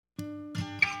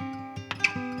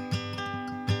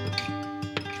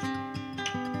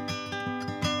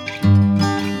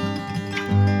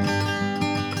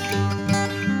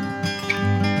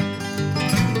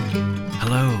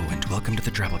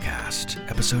Drabblecast,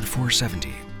 episode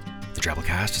 470. The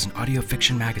Drabblecast is an audio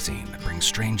fiction magazine that brings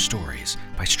strange stories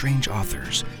by strange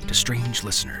authors to strange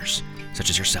listeners, such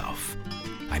as yourself.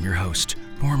 I'm your host,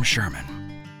 Norm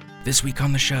Sherman. This week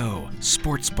on the show,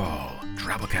 Sports Ball,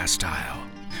 Drabblecast style,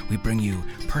 we bring you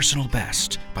Personal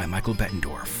Best by Michael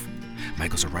Bettendorf.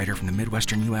 Michael's a writer from the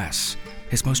Midwestern U.S.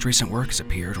 His most recent work has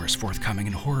appeared or is forthcoming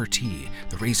in Horror Tea,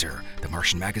 The Razor, The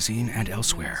Martian Magazine, and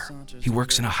elsewhere. He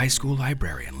works in a high school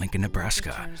library in Lincoln,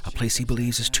 Nebraska, a place he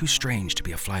believes is too strange to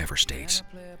be a flyover state.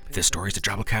 This story is a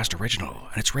Drabblecast original,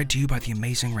 and it's read to you by the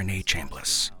amazing Renee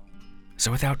Chambliss.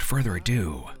 So without further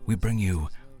ado, we bring you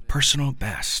Personal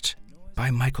Best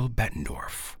by Michael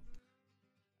Bettendorf.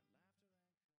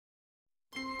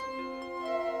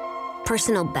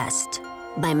 Personal Best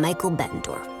by Michael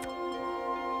Bettendorf.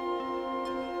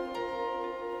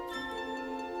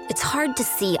 It's hard to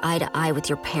see eye to eye with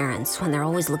your parents when they're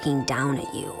always looking down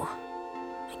at you.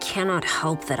 I cannot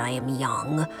help that I am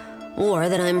young, or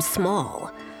that I'm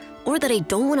small, or that I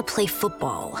don't want to play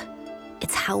football.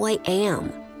 It's how I am,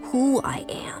 who I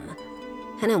am,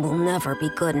 and it will never be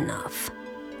good enough.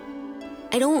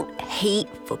 I don't hate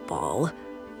football.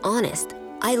 Honest,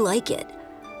 I like it.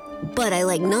 But I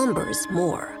like numbers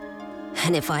more.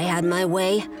 And if I had my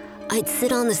way, I'd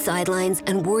sit on the sidelines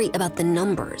and worry about the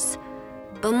numbers.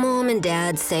 But Mom and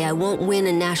Dad say I won't win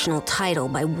a national title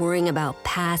by worrying about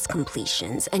pass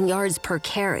completions and yards per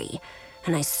carry,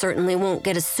 and I certainly won't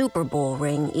get a Super Bowl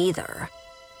ring either.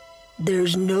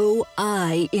 There's no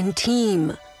I in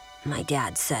team, my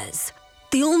dad says.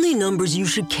 The only numbers you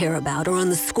should care about are on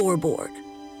the scoreboard.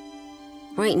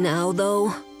 Right now,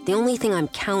 though, the only thing I'm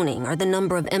counting are the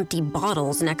number of empty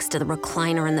bottles next to the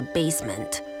recliner in the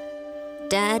basement.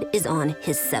 Dad is on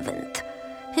his 7th.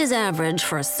 His average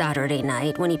for a Saturday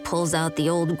night when he pulls out the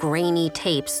old grainy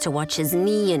tapes to watch his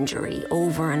knee injury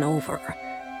over and over.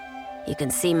 You can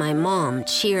see my mom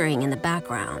cheering in the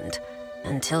background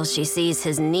until she sees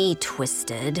his knee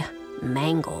twisted,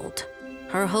 mangled.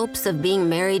 Her hopes of being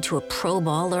married to a pro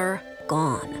baller,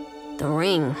 gone. The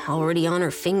ring already on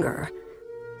her finger.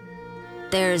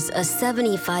 There's a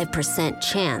 75%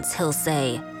 chance he'll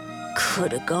say,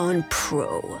 "Coulda gone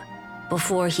pro,"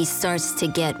 before he starts to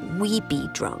get weepy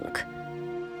drunk.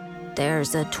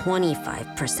 There's a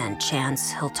 25%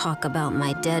 chance he'll talk about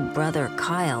my dead brother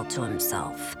Kyle to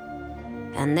himself.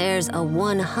 And there's a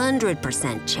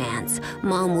 100% chance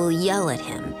Mom will yell at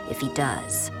him if he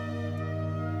does.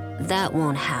 That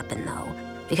won't happen though,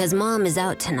 because Mom is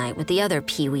out tonight with the other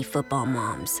Pee Wee football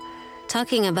moms,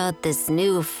 talking about this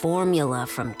new formula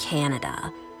from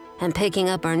Canada and picking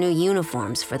up our new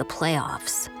uniforms for the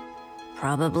playoffs.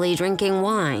 Probably drinking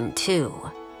wine, too.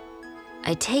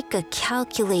 I take a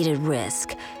calculated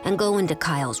risk and go into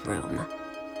Kyle's room.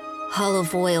 Hollow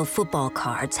foil football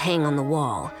cards hang on the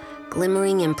wall,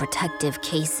 glimmering in protective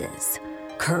cases.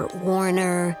 Kurt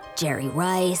Warner, Jerry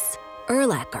Rice,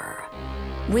 Urlacher.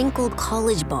 Wrinkled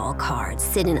college ball cards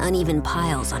sit in uneven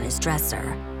piles on his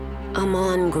dresser.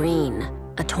 Amon Green,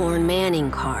 a torn Manning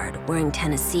card wearing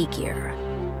Tennessee gear.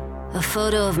 A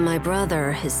photo of my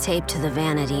brother is taped to the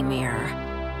vanity mirror.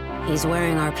 He's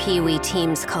wearing our Pee Wee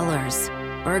team's colors,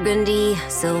 burgundy,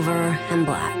 silver, and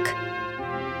black.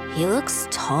 He looks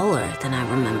taller than I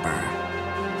remember.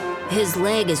 His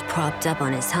leg is propped up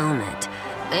on his helmet,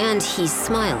 and he's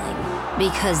smiling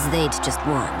because they'd just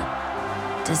won,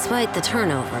 despite the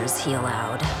turnovers he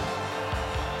allowed.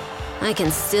 I can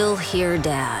still hear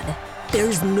Dad.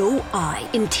 There's no I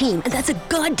in team, and that's a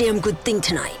goddamn good thing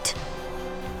tonight.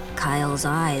 Kyle's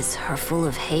eyes are full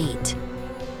of hate.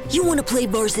 You want to play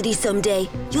varsity someday?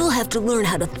 You'll have to learn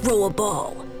how to throw a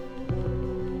ball.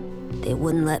 They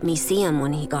wouldn't let me see him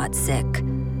when he got sick.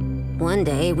 One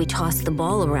day, we tossed the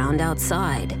ball around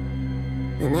outside.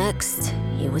 The next,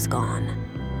 he was gone.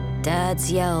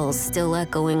 Dad's yells still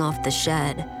echoing off the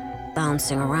shed,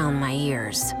 bouncing around my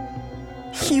ears.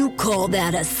 You call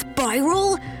that a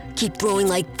spiral? Keep throwing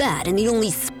like that, and the only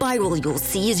spiral you'll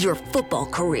see is your football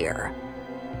career.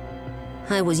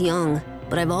 I was young,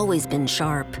 but I've always been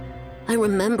sharp. I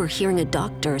remember hearing a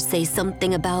doctor say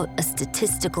something about a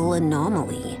statistical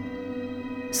anomaly.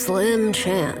 Slim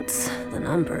chance, the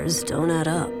numbers don't add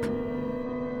up.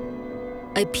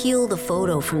 I peel the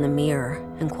photo from the mirror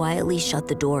and quietly shut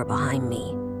the door behind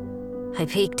me. I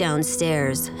peek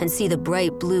downstairs and see the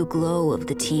bright blue glow of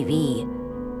the TV.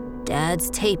 Dad's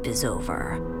tape is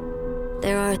over.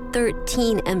 There are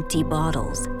 13 empty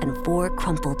bottles and 4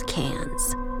 crumpled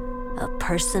cans. A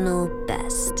personal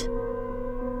best.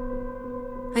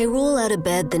 I roll out of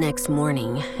bed the next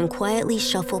morning and quietly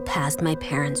shuffle past my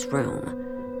parents' room.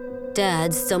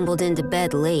 Dad stumbled into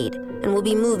bed late and will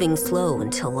be moving slow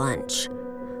until lunch.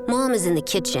 Mom is in the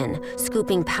kitchen,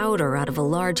 scooping powder out of a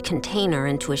large container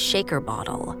into a shaker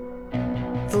bottle.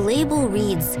 The label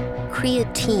reads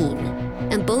creatine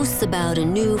and boasts about a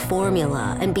new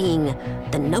formula and being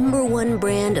the #1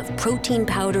 brand of protein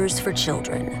powders for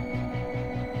children.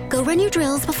 Go run your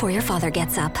drills before your father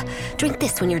gets up. Drink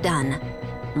this when you're done,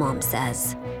 Mom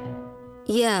says.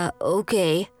 Yeah,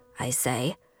 okay, I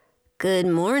say. Good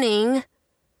morning.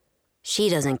 She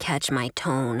doesn't catch my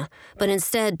tone, but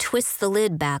instead twists the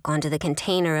lid back onto the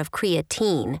container of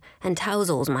creatine and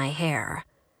tousles my hair.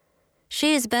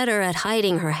 She is better at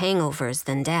hiding her hangovers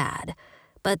than Dad,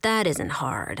 but that isn't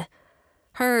hard.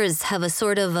 Hers have a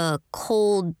sort of a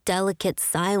cold, delicate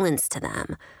silence to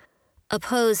them,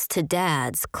 opposed to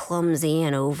Dad's clumsy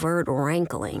and overt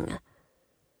rankling.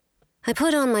 I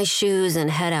put on my shoes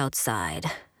and head outside,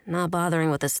 not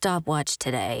bothering with a stopwatch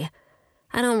today.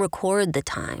 I don't record the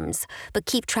times, but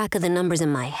keep track of the numbers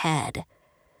in my head.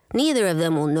 Neither of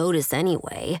them will notice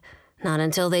anyway, not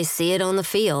until they see it on the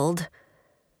field.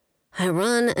 I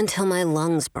run until my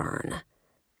lungs burn.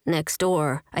 Next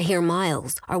door, I hear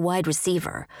Miles, our wide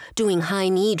receiver, doing high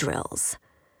knee drills.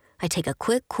 I take a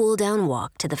quick cool-down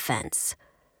walk to the fence.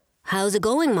 How's it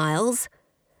going, Miles?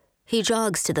 He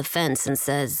jogs to the fence and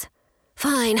says,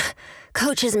 Fine,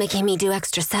 Coach is making me do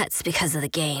extra sets because of the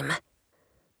game.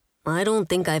 I don't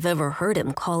think I've ever heard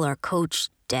him call our coach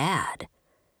Dad.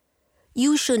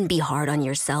 You shouldn't be hard on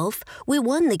yourself. We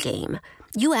won the game.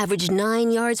 You averaged 9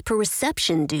 yards per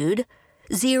reception, dude.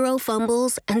 0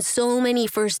 fumbles and so many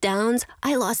first downs,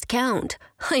 I lost count.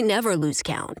 I never lose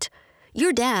count.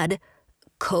 Your dad,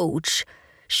 Coach,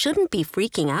 shouldn't be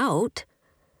freaking out.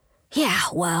 Yeah,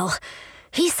 well,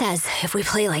 he says if we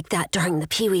play like that during the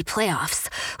Pee Wee playoffs,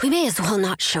 we may as well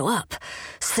not show up.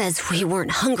 Says we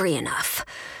weren't hungry enough.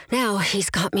 Now he's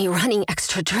got me running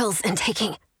extra drills and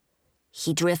taking...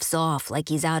 He drifts off like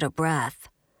he's out of breath.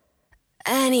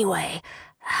 Anyway,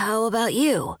 how about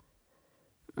you?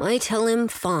 I tell him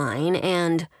fine,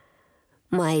 and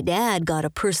my dad got a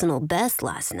personal best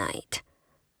last night.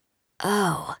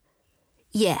 Oh,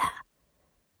 yeah.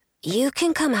 You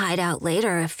can come hide out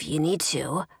later if you need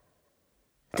to.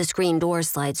 The screen door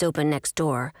slides open next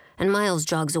door, and Miles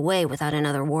jogs away without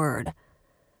another word.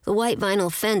 The white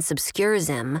vinyl fence obscures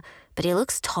him, but he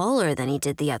looks taller than he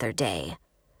did the other day.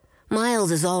 Miles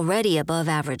is already above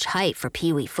average height for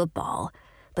Pee Wee football,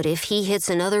 but if he hits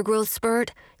another growth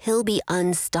spurt, he'll be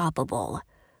unstoppable.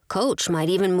 Coach might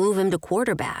even move him to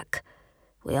quarterback.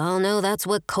 We all know that's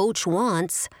what Coach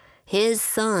wants. His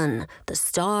son, the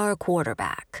star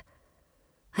quarterback.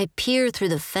 I peer through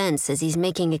the fence as he's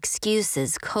making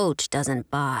excuses Coach doesn't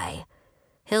buy.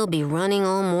 He'll be running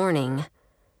all morning.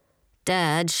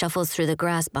 Dad shuffles through the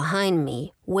grass behind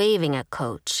me, waving at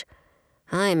Coach.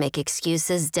 I make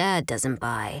excuses Dad doesn't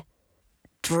buy.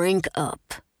 Drink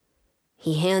up.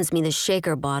 He hands me the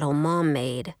shaker bottle Mom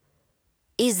made.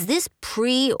 Is this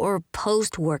pre- or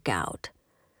post-workout?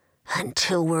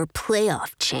 Until we're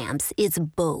playoff champs, it's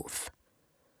both.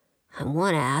 I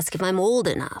want to ask if I'm old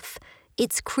enough.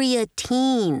 It's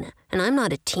creatine, and I'm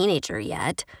not a teenager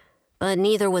yet. But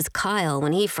neither was Kyle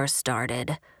when he first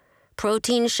started.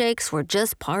 Protein shakes were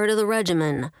just part of the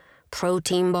regimen.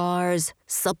 Protein bars,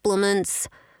 supplements,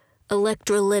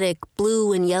 electrolytic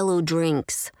blue and yellow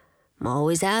drinks.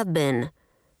 Always have been.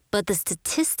 But the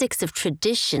statistics of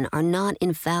tradition are not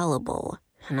infallible,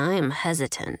 and I am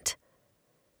hesitant.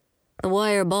 The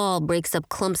wire ball breaks up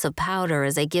clumps of powder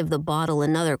as I give the bottle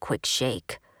another quick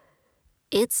shake.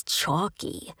 It's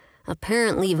chalky,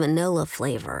 apparently vanilla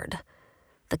flavored.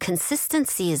 The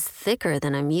consistency is thicker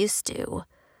than I'm used to,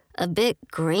 a bit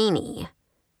grainy.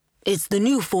 It's the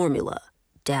new formula,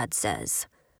 Dad says.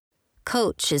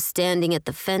 Coach is standing at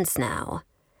the fence now.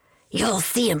 You'll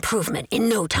see improvement in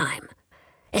no time.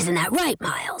 Isn't that right,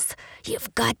 Miles?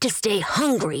 You've got to stay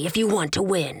hungry if you want to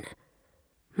win.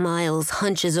 Miles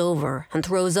hunches over and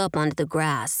throws up onto the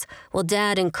grass, while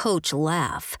Dad and Coach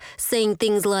laugh, saying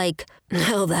things like,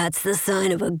 now that's the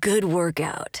sign of a good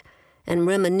workout, and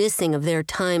reminiscing of their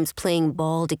times playing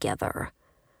ball together.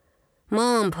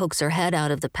 Mom pokes her head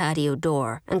out of the patio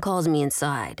door and calls me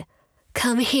inside.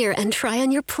 Come here and try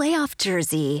on your playoff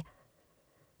jersey.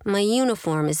 My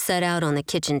uniform is set out on the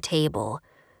kitchen table.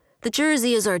 The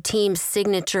jersey is our team's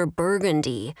signature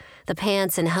burgundy. The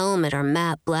pants and helmet are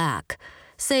matte black,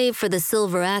 save for the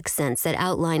silver accents that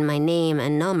outline my name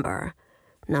and number.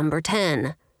 Number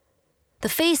 10. The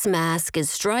face mask is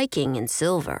striking in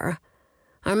silver.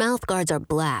 Our mouth guards are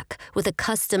black with a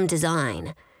custom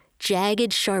design.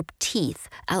 Jagged, sharp teeth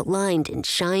outlined in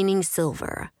shining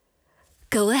silver.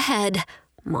 Go ahead,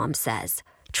 Mom says.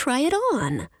 Try it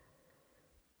on.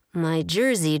 My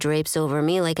jersey drapes over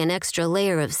me like an extra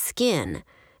layer of skin,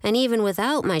 and even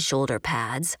without my shoulder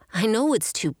pads, I know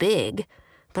it's too big,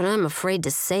 but I'm afraid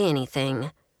to say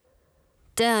anything.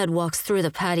 Dad walks through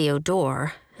the patio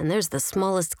door, and there's the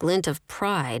smallest glint of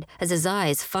pride as his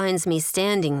eyes finds me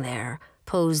standing there,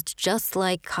 posed just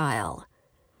like Kyle.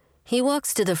 He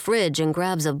walks to the fridge and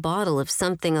grabs a bottle of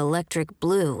something electric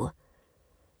blue.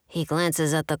 He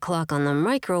glances at the clock on the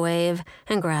microwave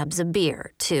and grabs a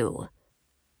beer, too.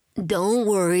 "Don't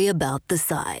worry about the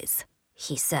size,"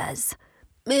 he says.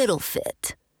 "It'll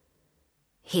fit."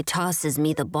 He tosses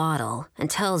me the bottle and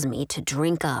tells me to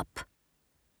drink up.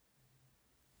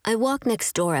 I walk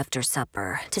next door after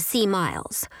supper to see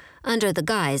Miles, under the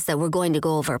guise that we're going to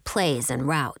go over plays and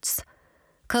routes.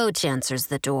 Coach answers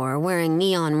the door wearing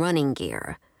neon running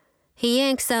gear. He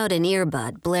yanks out an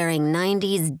earbud blaring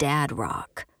 90s dad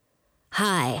rock.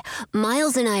 "Hi,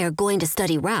 Miles and I are going to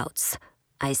study routes."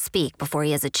 I speak before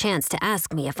he has a chance to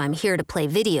ask me if I'm here to play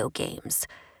video games.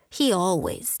 He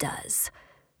always does.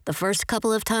 The first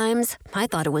couple of times, I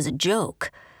thought it was a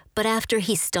joke. But after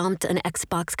he stomped an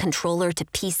Xbox controller to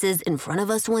pieces in front of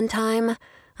us one time,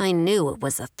 I knew it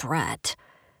was a threat.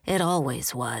 It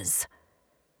always was.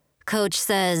 Coach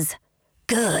says,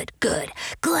 Good.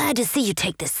 Glad to see you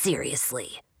take this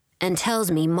seriously," and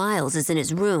tells me Miles is in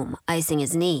his room, icing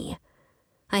his knee.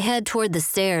 I head toward the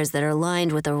stairs that are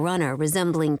lined with a runner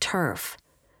resembling turf.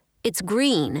 It's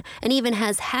green and even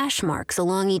has hash marks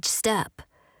along each step.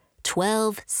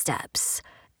 12 steps,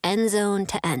 end zone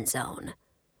to end zone.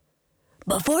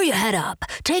 "Before you head up,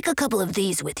 take a couple of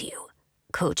these with you,"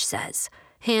 Coach says,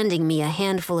 handing me a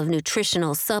handful of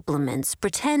nutritional supplements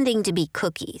pretending to be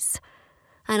cookies.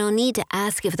 I don't need to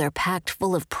ask if they're packed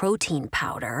full of protein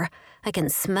powder. I can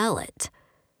smell it.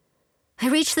 I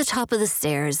reach the top of the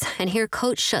stairs and hear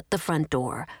Coach shut the front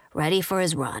door, ready for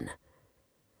his run.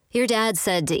 "Your dad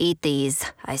said to eat these,"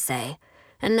 I say,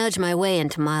 and nudge my way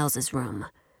into Miles's room.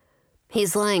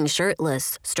 He's lying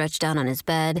shirtless, stretched out on his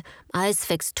bed, eyes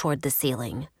fixed toward the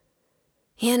ceiling.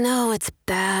 "You know it's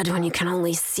bad when you can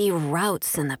only see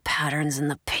routes in the patterns in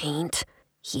the paint,"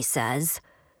 he says.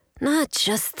 "Not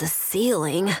just the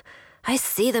ceiling. I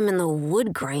see them in the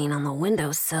wood grain on the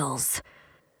windowsills.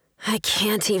 I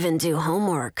can't even do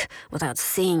homework without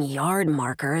seeing yard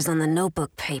markers on the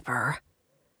notebook paper."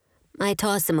 I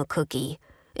toss him a cookie.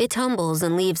 It tumbles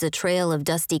and leaves a trail of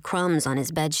dusty crumbs on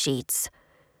his bed sheets.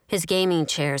 His gaming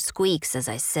chair squeaks as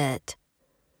I sit.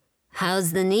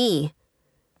 "How's the knee?"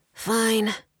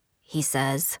 "Fine," he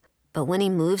says, but when he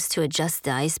moves to adjust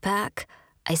the ice pack,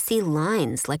 I see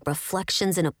lines like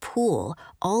reflections in a pool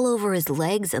all over his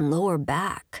legs and lower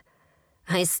back.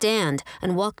 I stand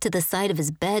and walk to the side of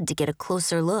his bed to get a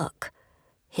closer look.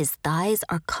 His thighs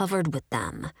are covered with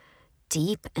them,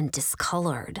 deep and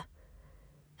discolored.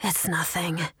 "It's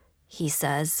nothing," he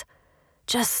says.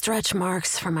 "Just stretch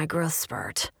marks from my growth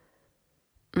spurt."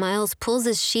 Miles pulls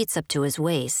his sheets up to his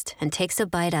waist and takes a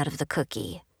bite out of the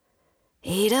cookie.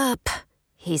 "Eat up,"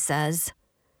 he says.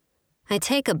 I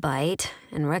take a bite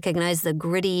and recognize the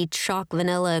gritty chalk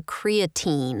vanilla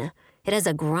creatine. It has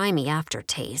a grimy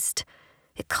aftertaste.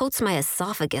 It coats my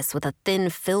esophagus with a thin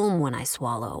film when I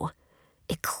swallow.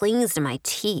 It clings to my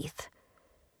teeth.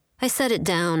 I set it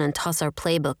down and toss our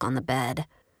playbook on the bed.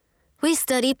 We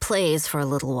study plays for a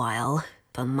little while,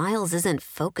 but Miles isn't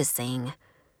focusing.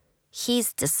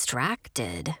 He's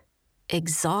distracted,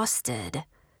 exhausted.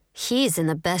 He's in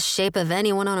the best shape of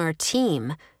anyone on our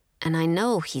team, and I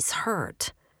know he's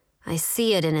hurt. I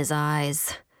see it in his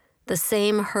eyes, the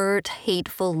same hurt,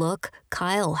 hateful look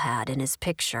Kyle had in his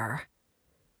picture.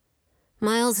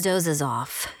 Miles dozes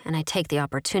off, and I take the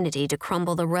opportunity to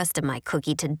crumble the rest of my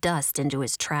cookie to dust into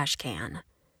his trash can.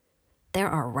 There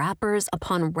are wrappers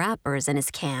upon wrappers in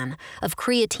his can of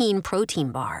creatine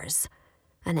protein bars,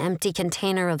 an empty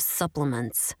container of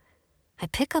supplements. I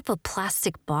pick up a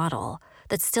plastic bottle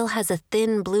that still has a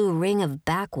thin blue ring of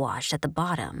backwash at the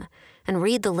bottom and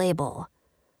read the label.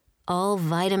 All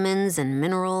vitamins and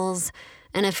minerals,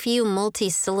 and a few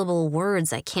multi-syllable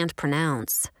words I can't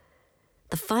pronounce.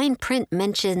 The fine print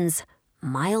mentions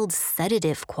mild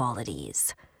sedative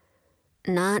qualities.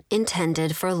 Not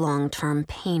intended for long-term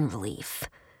pain relief.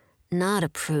 Not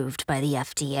approved by the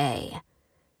FDA.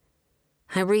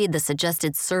 I read the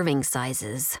suggested serving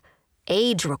sizes,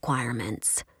 age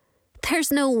requirements. There's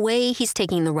no way he's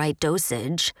taking the right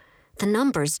dosage. The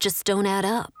numbers just don't add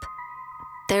up.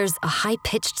 There's a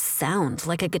high-pitched sound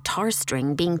like a guitar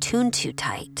string being tuned too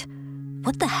tight.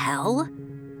 What the hell?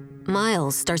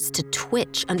 Miles starts to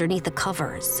twitch underneath the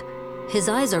covers. His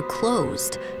eyes are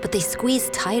closed, but they squeeze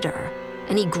tighter,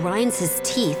 and he grinds his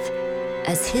teeth.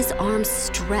 as his arms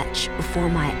stretch before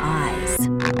my eyes.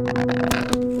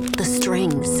 The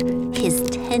strings, his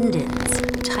tendons,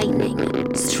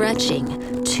 tightening,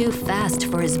 stretching too fast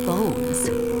for his bones.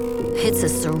 It's a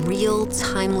surreal,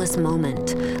 timeless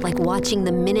moment, like watching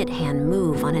the minute hand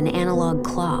move on an analog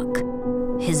clock.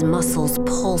 His muscles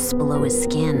pulse below his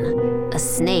skin, a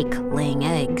snake laying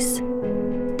eggs.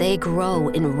 They grow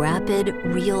in rapid,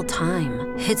 real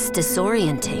time. It's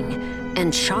disorienting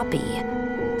and choppy.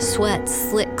 Sweat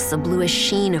slicks a bluish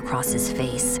sheen across his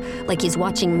face, like he's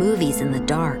watching movies in the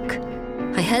dark.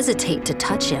 I hesitate to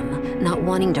touch him, not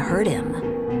wanting to hurt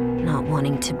him, not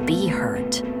wanting to be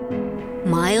hurt.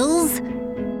 Miles?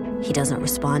 He doesn't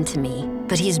respond to me,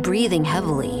 but he's breathing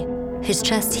heavily. His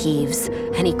chest heaves,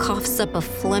 and he coughs up a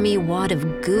phlegmy wad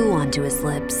of goo onto his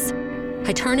lips.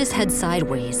 I turn his head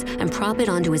sideways and prop it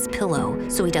onto his pillow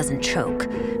so he doesn't choke,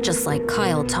 just like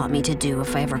Kyle taught me to do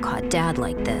if I ever caught Dad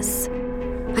like this.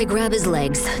 I grab his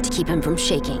legs to keep him from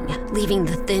shaking, leaving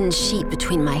the thin sheet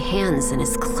between my hands and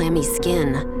his clammy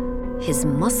skin. His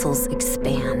muscles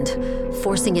expand,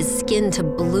 forcing his skin to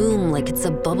bloom like it's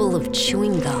a bubble of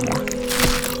chewing gum.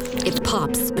 It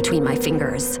pops between my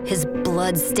fingers, his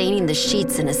blood staining the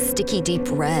sheets in a sticky deep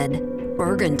red,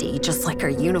 burgundy just like our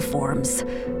uniforms,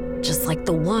 just like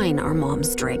the wine our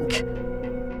moms drink.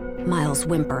 Miles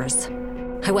whimpers.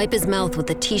 I wipe his mouth with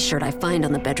the t-shirt I find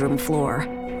on the bedroom floor.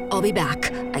 I'll be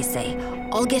back, I say.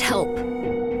 I'll get help.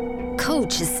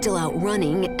 Coach is still out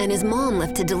running, and his mom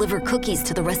left to deliver cookies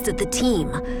to the rest of the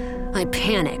team. I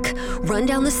panic, run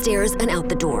down the stairs and out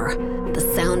the door. The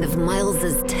sound of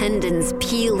Miles's tendons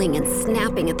peeling and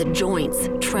snapping at the joints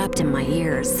trapped in my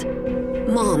ears.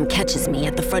 Mom catches me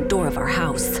at the front door of our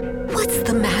house. What's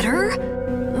the matter?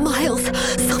 Miles,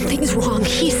 something's wrong.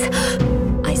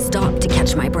 I stop to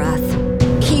catch my breath.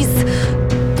 He's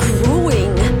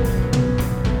growing.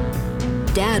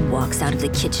 Dad walks out of the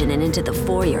kitchen and into the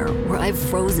foyer where I've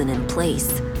frozen in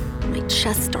place. My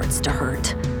chest starts to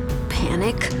hurt.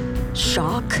 Panic?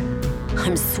 Shock?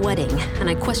 I'm sweating, and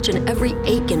I question every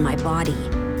ache in my body.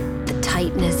 The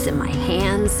tightness in my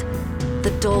hands,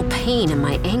 the dull pain in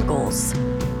my ankles,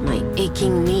 my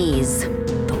aching knees,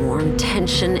 the warm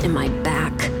tension in my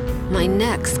back, my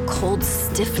neck's cold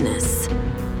stiffness.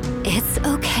 It's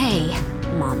okay,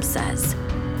 Mom says.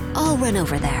 I'll run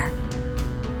over there.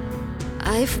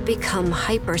 I've become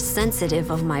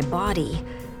hypersensitive of my body,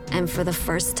 and for the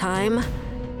first time,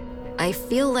 I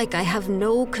feel like I have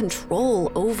no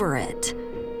control over it.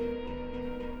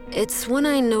 It's when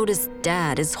I notice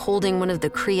Dad is holding one of the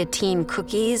creatine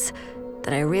cookies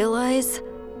that I realize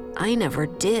I never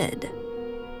did.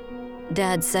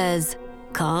 Dad says,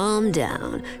 "Calm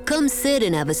down. Come sit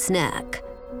and have a snack."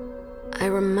 I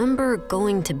remember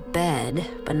going to bed,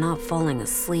 but not falling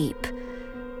asleep.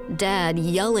 Dad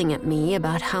yelling at me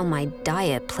about how my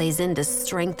diet plays into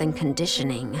strength and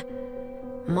conditioning.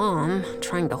 Mom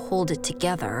trying to hold it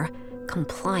together,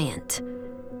 compliant.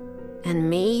 And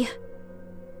me?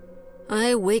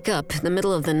 I wake up in the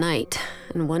middle of the night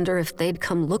and wonder if they'd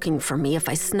come looking for me if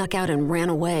I snuck out and ran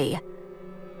away.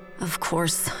 Of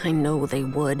course, I know they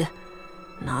would.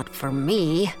 Not for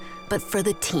me, but for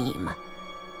the team.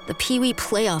 The Pee Wee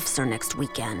playoffs are next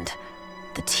weekend.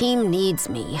 The team needs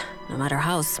me, no matter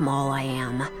how small I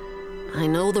am. I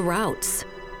know the routes,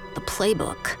 the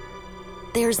playbook.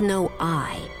 There's no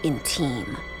I in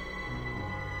team.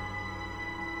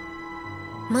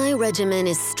 My regimen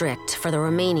is strict for the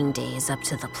remaining days up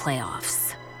to the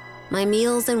playoffs. My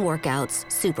meals and workouts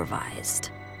supervised.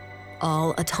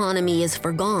 All autonomy is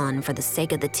forgone for the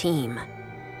sake of the team.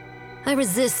 I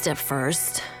resist at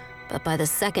first, but by the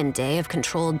second day of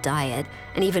controlled diet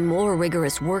and even more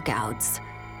rigorous workouts,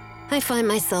 I find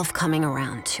myself coming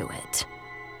around to it.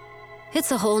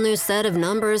 It's a whole new set of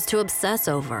numbers to obsess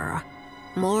over,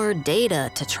 more data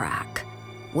to track.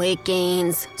 Weight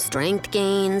gains, strength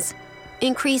gains,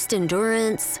 increased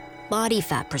endurance, body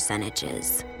fat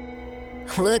percentages.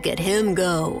 Look at him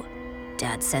go,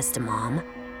 Dad says to Mom.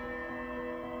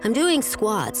 I'm doing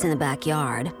squats in the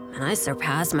backyard, and I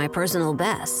surpass my personal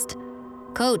best.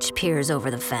 Coach peers over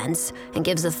the fence and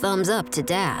gives a thumbs up to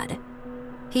Dad.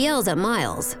 He yells at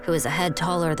Miles, who is a head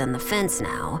taller than the fence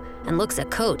now, and looks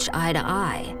at Coach eye to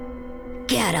eye.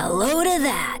 Get a load of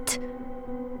that!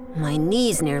 My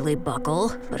knees nearly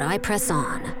buckle, but I press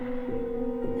on.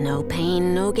 No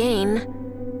pain, no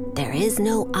gain. There is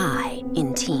no I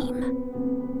in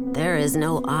team. There is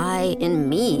no I in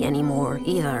me anymore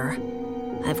either.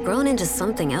 I've grown into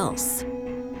something else.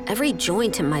 Every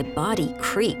joint in my body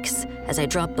creaks as I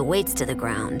drop the weights to the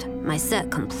ground, my set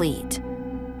complete.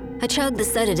 I chug the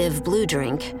sedative blue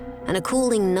drink, and a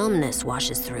cooling numbness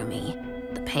washes through me,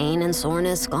 the pain and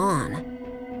soreness gone.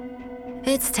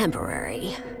 It's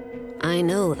temporary. I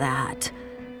know that.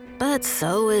 But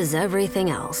so is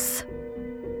everything else.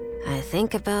 I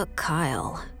think about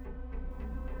Kyle.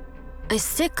 I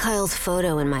stick Kyle's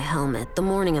photo in my helmet the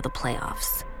morning of the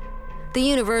playoffs. The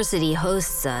university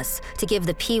hosts us to give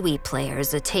the Pee Wee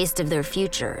players a taste of their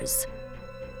futures.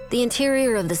 The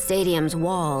interior of the stadium's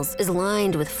walls is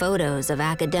lined with photos of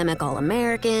academic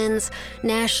All-Americans,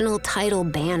 national title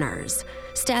banners,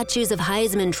 statues of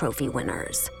Heisman Trophy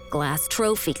winners, glass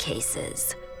trophy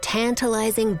cases,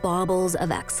 tantalizing baubles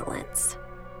of excellence.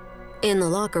 In the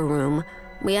locker room,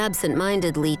 we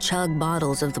absent-mindedly chug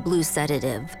bottles of the blue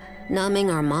sedative, numbing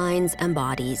our minds and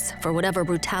bodies for whatever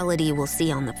brutality we'll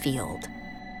see on the field.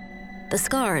 The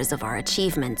scars of our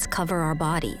achievements cover our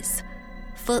bodies.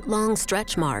 Foot-long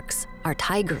stretch marks are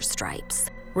tiger stripes,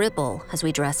 ripple as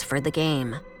we dress for the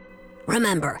game.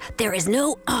 Remember, there is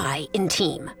no I in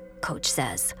team, Coach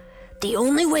says. The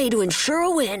only way to ensure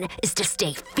a win is to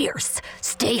stay fierce,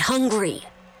 stay hungry.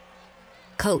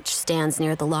 Coach stands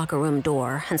near the locker room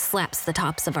door and slaps the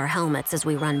tops of our helmets as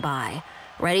we run by,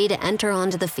 ready to enter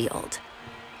onto the field.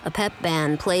 A pep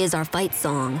band plays our fight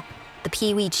song. The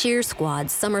Pee Wee cheer squad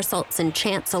somersaults and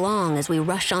chants along as we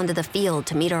rush onto the field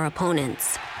to meet our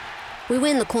opponents. We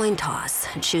win the coin toss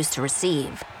and choose to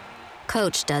receive.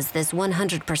 Coach does this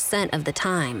 100% of the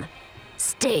time.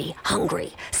 Stay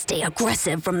hungry, stay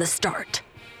aggressive from the start.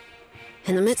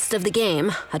 In the midst of the game,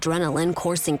 adrenaline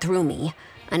coursing through me,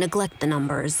 I neglect the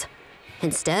numbers.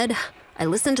 Instead, I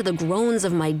listen to the groans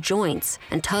of my joints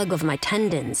and tug of my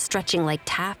tendons stretching like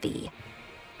taffy.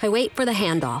 I wait for the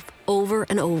handoff over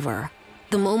and over.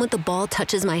 The moment the ball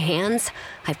touches my hands,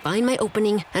 I find my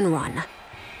opening and run.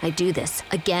 I do this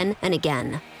again and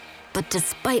again. But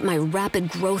despite my rapid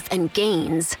growth and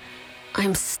gains,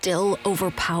 I'm still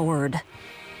overpowered.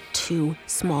 Too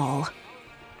small.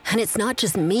 And it's not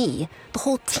just me. The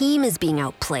whole team is being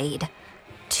outplayed.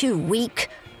 Too weak,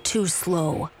 too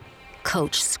slow.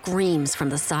 Coach screams from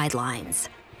the sidelines.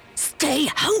 Stay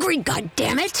hungry,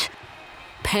 goddammit!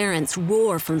 Parents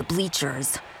roar from the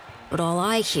bleachers, but all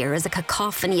I hear is a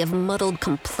cacophony of muddled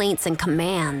complaints and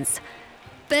commands.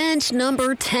 Bench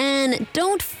number 10,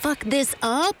 don't fuck this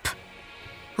up!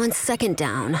 On second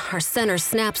down, our center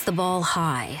snaps the ball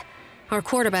high. Our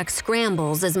quarterback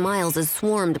scrambles as Miles is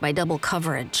swarmed by double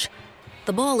coverage.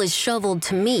 The ball is shoveled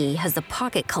to me as the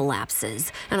pocket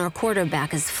collapses and our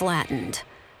quarterback is flattened.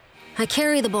 I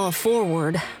carry the ball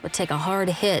forward, but take a hard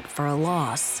hit for a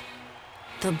loss.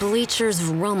 The bleachers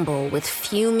rumble with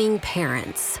fuming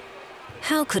parents.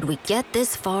 How could we get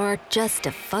this far just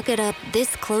to fuck it up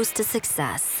this close to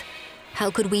success?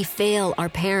 How could we fail our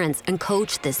parents and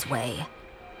coach this way?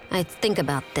 I think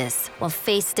about this while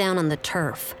face down on the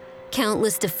turf,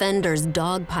 countless defenders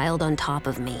dogpiled on top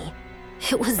of me.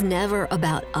 It was never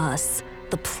about us,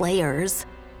 the players.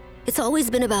 It's always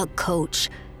been about Coach,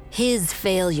 his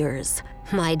failures.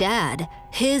 My dad,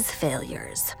 his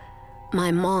failures.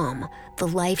 My mom, the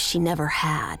life she never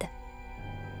had.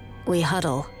 We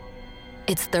huddle.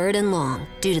 It's third and long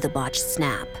due to the botched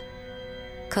snap.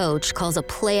 Coach calls a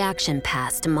play-action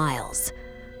pass to Miles,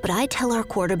 but I tell our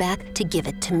quarterback to give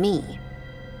it to me.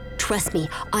 Trust me,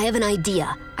 I have an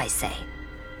idea, I say.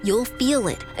 You'll feel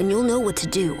it and you'll know what to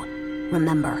do.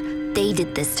 Remember, they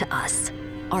did this to us.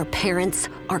 Our parents,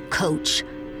 our coach,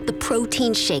 the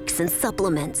protein shakes and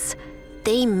supplements.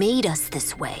 They made us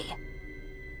this way.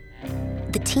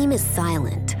 The team is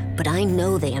silent, but I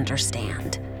know they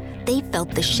understand. They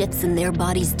felt the shifts in their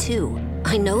bodies too.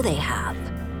 I know they have.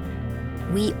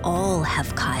 We all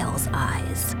have Kyle's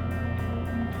eyes.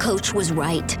 Coach was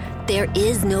right. There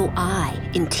is no I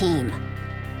in team.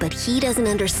 But he doesn't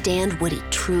understand what it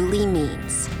truly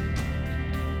means.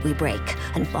 We break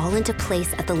and fall into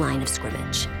place at the line of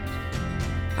scrimmage.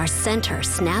 Our center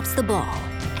snaps the ball,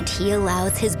 and he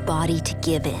allows his body to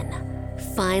give in,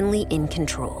 finally in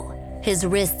control. His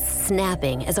wrists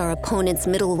snapping as our opponent's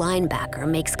middle linebacker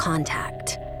makes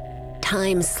contact.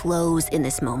 Time slows in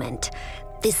this moment,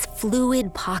 this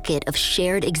fluid pocket of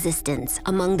shared existence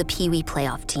among the Pee Wee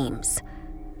playoff teams.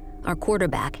 Our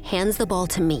quarterback hands the ball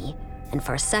to me, and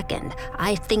for a second,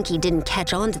 I think he didn't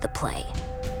catch on to the play.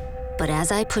 But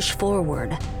as I push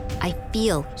forward, I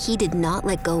feel he did not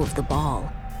let go of the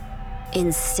ball.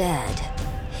 Instead,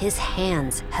 his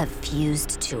hands have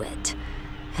fused to it,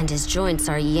 and his joints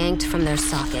are yanked from their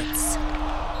sockets.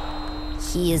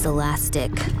 He is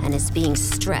elastic and is being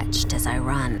stretched as I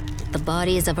run. The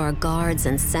bodies of our guards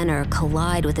and center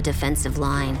collide with the defensive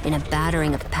line in a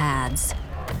battering of pads.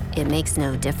 It makes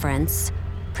no difference.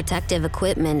 Protective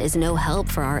equipment is no help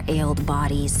for our ailed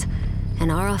bodies,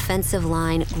 and our offensive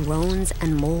line groans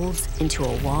and molds into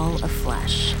a wall of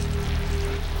flesh.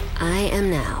 I am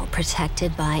now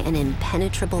protected by an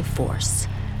impenetrable force,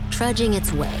 trudging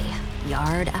its way,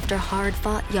 yard after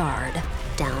hard-fought yard,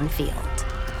 downfield.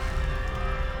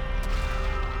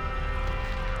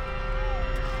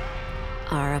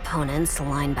 Our opponents,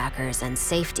 linebackers and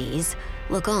safeties,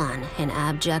 look on in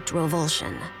abject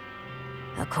revulsion.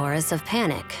 A chorus of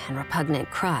panic and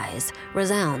repugnant cries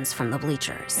resounds from the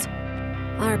bleachers.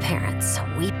 Our parents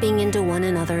weeping into one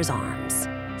another's arms.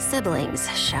 Siblings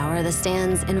shower the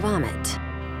stands in vomit.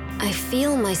 I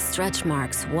feel my stretch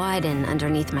marks widen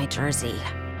underneath my jersey.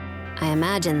 I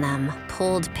imagine them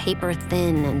pulled paper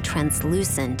thin and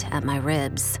translucent at my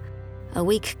ribs. A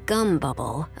weak gum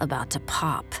bubble about to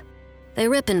pop. They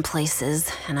rip in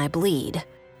places, and I bleed.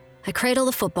 I cradle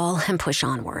the football and push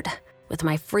onward. With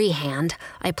my free hand,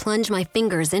 I plunge my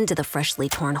fingers into the freshly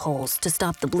torn holes to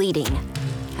stop the bleeding.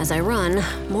 As I run,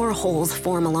 more holes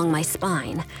form along my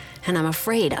spine, and I'm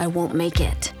afraid I won't make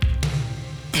it.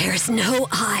 "There's no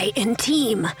I in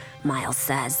team," Miles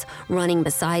says, running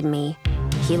beside me.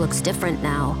 He looks different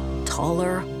now,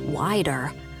 taller,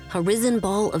 wider, a risen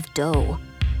ball of dough.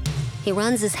 He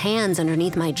runs his hands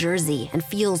underneath my jersey and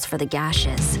feels for the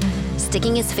gashes,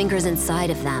 sticking his fingers inside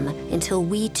of them until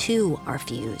we too are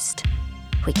fused.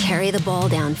 We carry the ball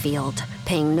downfield,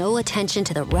 paying no attention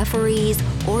to the referees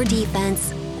or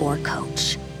defense or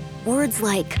coach. Words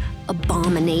like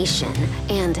abomination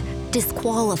and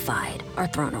disqualified are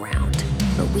thrown around,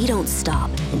 but we don't stop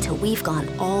until we've gone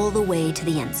all the way to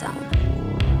the end zone.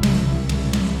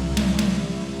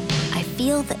 I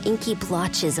feel the inky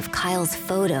blotches of Kyle's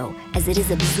photo as it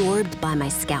is absorbed by my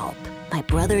scalp, my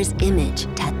brother's image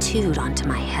tattooed onto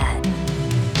my head.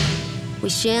 We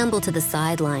shamble to the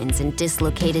sidelines in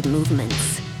dislocated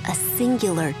movements, a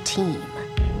singular team.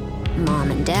 Mom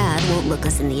and Dad won't look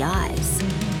us in the eyes.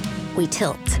 We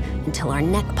tilt until our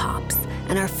neck pops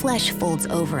and our flesh folds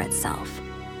over itself,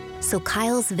 so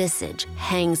Kyle's visage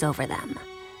hangs over them.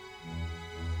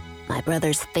 My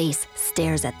brother's face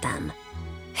stares at them,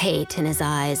 hate in his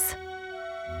eyes,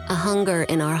 a hunger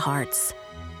in our hearts,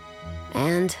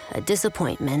 and a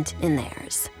disappointment in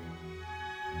theirs.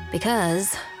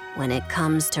 Because when it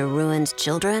comes to ruined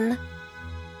children,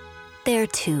 they're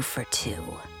 2 for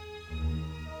 2.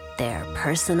 Their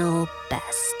personal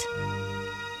best.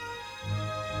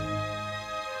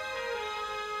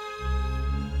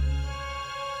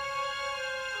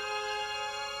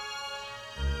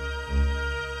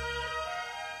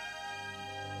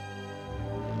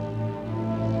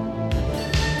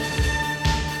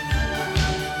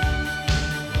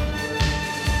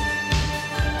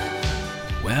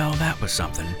 Well, that was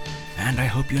something, and I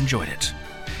hope you enjoyed it.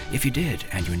 If you did,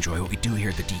 and you enjoy what we do here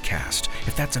at the Dcast,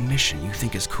 if that's a mission you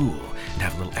think is cool and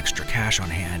have a little extra cash on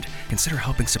hand, consider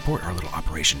helping support our little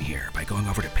operation here by going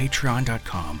over to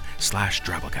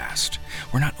patreon.com/Drabblecast,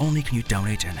 where not only can you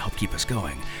donate and help keep us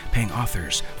going, paying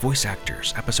authors, voice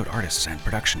actors, episode artists, and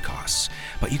production costs,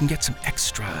 but you can get some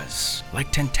extras,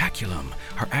 like Tentaculum,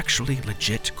 our actually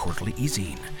legit quarterly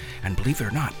e-zine, and believe it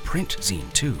or not, print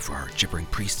zine too for our gibbering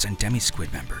priests and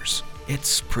demi-squid members.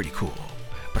 It's pretty cool.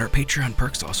 But our Patreon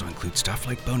perks also include stuff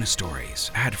like bonus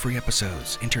stories, ad-free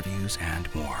episodes, interviews,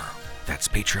 and more. That's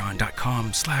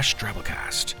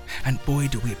patreon.com/Drabblecast. And boy,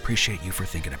 do we appreciate you for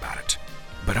thinking about it.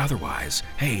 But otherwise,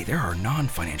 hey, there are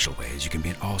non-financial ways you can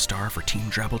be an all-star for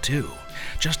Team Drabble too.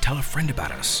 Just tell a friend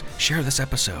about us, share this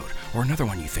episode, or another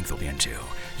one you think they'll be into.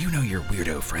 You know your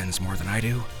weirdo friends more than I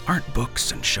do. Aren't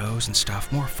books and shows and stuff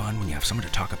more fun when you have someone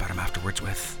to talk about them afterwards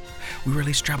with? We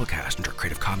release Drabblecast under a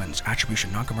Creative Commons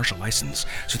Attribution Non-Commercial License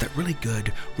so that really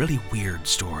good, really weird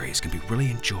stories can be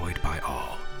really enjoyed by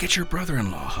all. Get your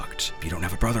brother-in-law hooked. If you don't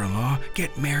have a brother-in-law,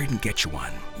 get married and get you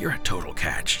one. You're a total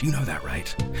catch. You know that,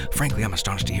 right? Frankly, I'm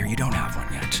astonished to hear you don't have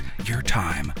one yet. Your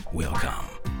time will come.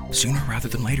 Sooner rather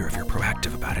than later if you're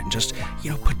proactive about it and just,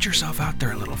 put yourself out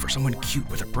there a little for someone cute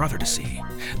with a brother to see.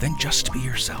 Then just be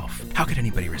yourself. How could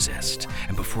anybody resist?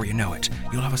 And before you know it,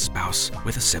 you'll have a spouse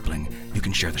with a sibling you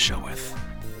can share the show with.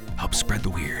 Help spread the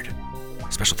weird.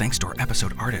 Special thanks to our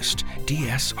episode artist,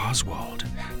 D.S. Oswald.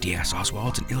 D.S.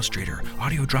 Oswald's an illustrator,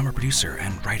 audio drama producer,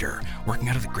 and writer working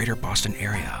out of the greater Boston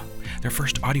area. Their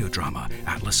first audio drama,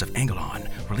 Atlas of Angelon,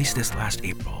 released this last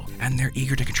April, and they're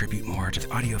eager to contribute more to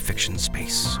the audio fiction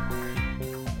space.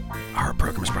 Our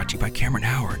program is brought to you by Cameron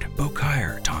Howard, Bo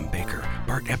Kyer, Tom Baker,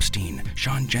 Bart Epstein,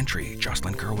 Sean Gentry,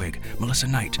 Jocelyn Gerwig, Melissa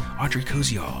Knight, Audrey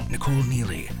Koziol, Nicole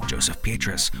Neely, Joseph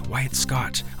Pietras, Wyatt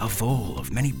Scott, a vole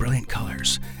of many brilliant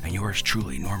colors, and yours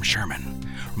truly, Norm Sherman,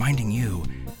 reminding you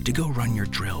to go run your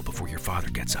drill before your father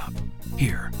gets up.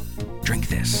 Here, drink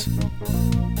this.